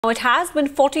It has been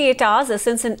 48 hours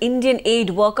since an Indian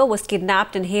aid worker was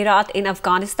kidnapped in Herat in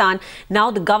Afghanistan. Now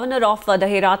the governor of the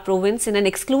Herat province, in an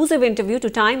exclusive interview to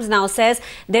Times Now, says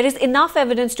there is enough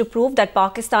evidence to prove that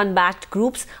Pakistan-backed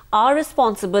groups are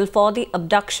responsible for the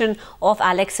abduction of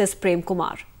Alexis Prem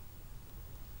Kumar.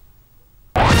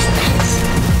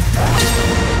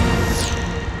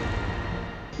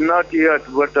 Not yet,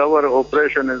 but our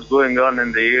operation is going on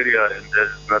in the area and there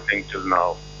is nothing till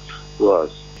now to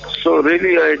us. So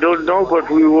really I don't know, but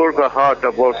we work hard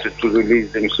about it to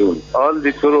release them soon. All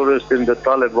the terrorists in the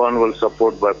Taliban will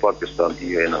support by Pakistan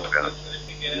here in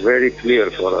Afghanistan. Very clear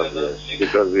for us, yes,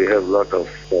 because we have a lot of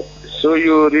stuff. So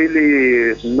you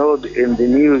really know in the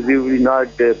news you will not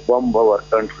bomb our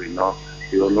country, no?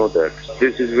 You know that.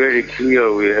 This is very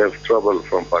clear. We have trouble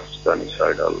from Pakistani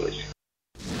side always.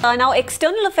 Now,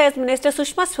 External Affairs Minister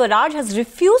Sushma Swaraj has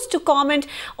refused to comment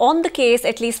on the case,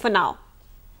 at least for now.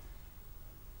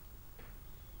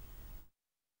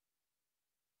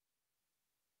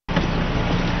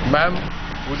 Ma'am,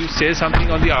 would you say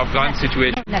something on the Afghan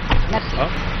situation? Huh?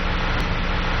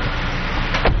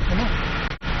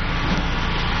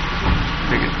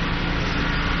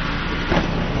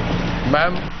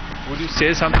 Ma'am, would you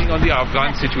say something on the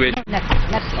Afghan situation?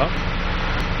 Huh?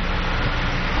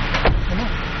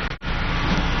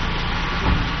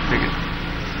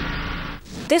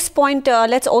 At this point,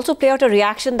 let's also play out a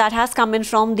reaction that has come in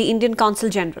from the Indian Consul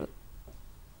General.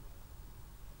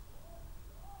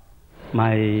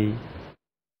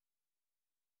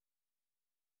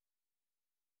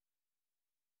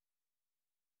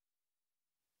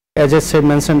 As I said,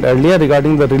 mentioned earlier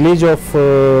regarding the release of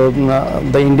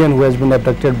the Indian who has been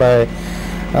abducted by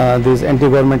these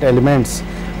anti-government elements,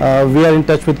 we are in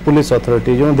touch with police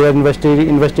authorities. You know, they are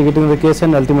investigating the case,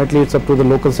 and ultimately it's up to the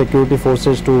local security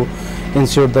forces to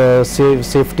ensure the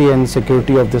safety and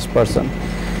security of this person.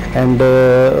 And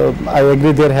I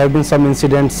agree there have been some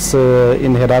incidents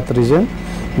in Herat region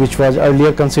which was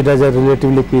earlier considered as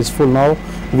relatively peaceful. Now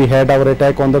we had our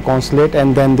attack on the consulate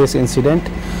and then this incident.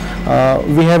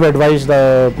 We have advised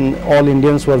all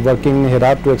Indians who are working in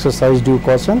Herat to exercise due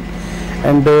caution,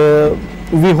 and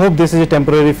we hope this is a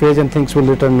temporary phase and things will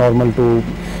return normal to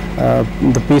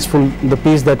the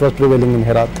peace that was prevailing in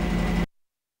Herat.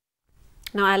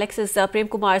 Now, Alexis Prem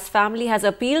Kumar's family has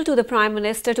appealed to the Prime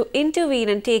Minister to intervene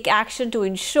and take action to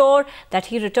ensure that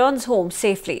he returns home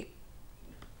safely.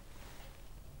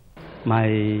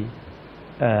 My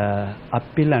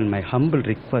appeal and my humble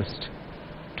request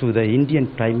to the Indian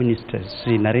Prime Minister,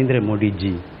 Sri Narendra Modi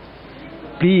ji,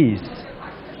 please,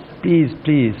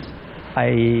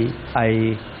 I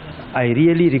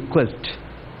really request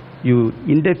you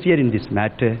interfere in this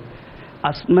matter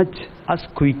as much as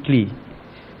quickly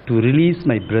to release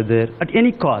my brother at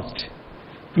any cost.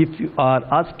 If you are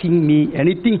asking me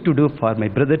anything to do for my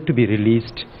brother to be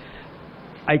released,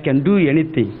 I can do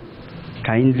anything.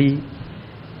 Kindly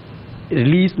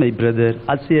release my brother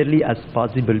as early as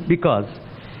possible, because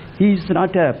he is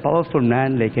not a powerful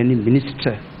man like any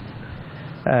minister.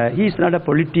 He is not a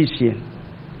politician.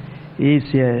 He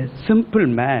is a simple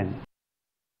man.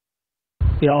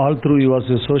 Yeah, all through he was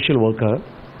a social worker,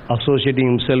 associating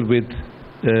himself with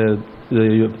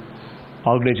the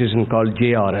organization called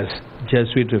JRS,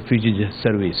 Jesuit Refugee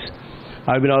Service.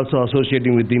 I've been also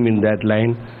associating with him in that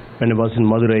line. When I was in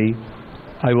Madurai,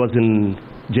 I was in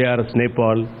JRS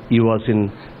Nepal, he was in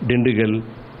Dindigul,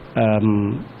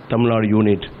 Tamil Nadu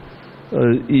unit.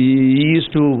 He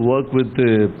used to work with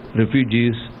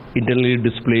refugees, internally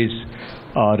displaced,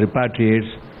 repatriates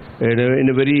in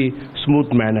a very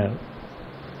smooth manner.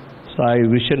 So I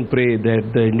wish and pray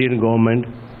that the Indian government,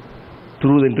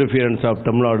 through the interference of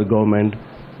Tamil Nadu government,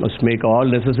 must make all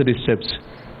necessary steps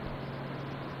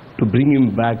to bring him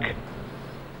back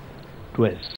to us.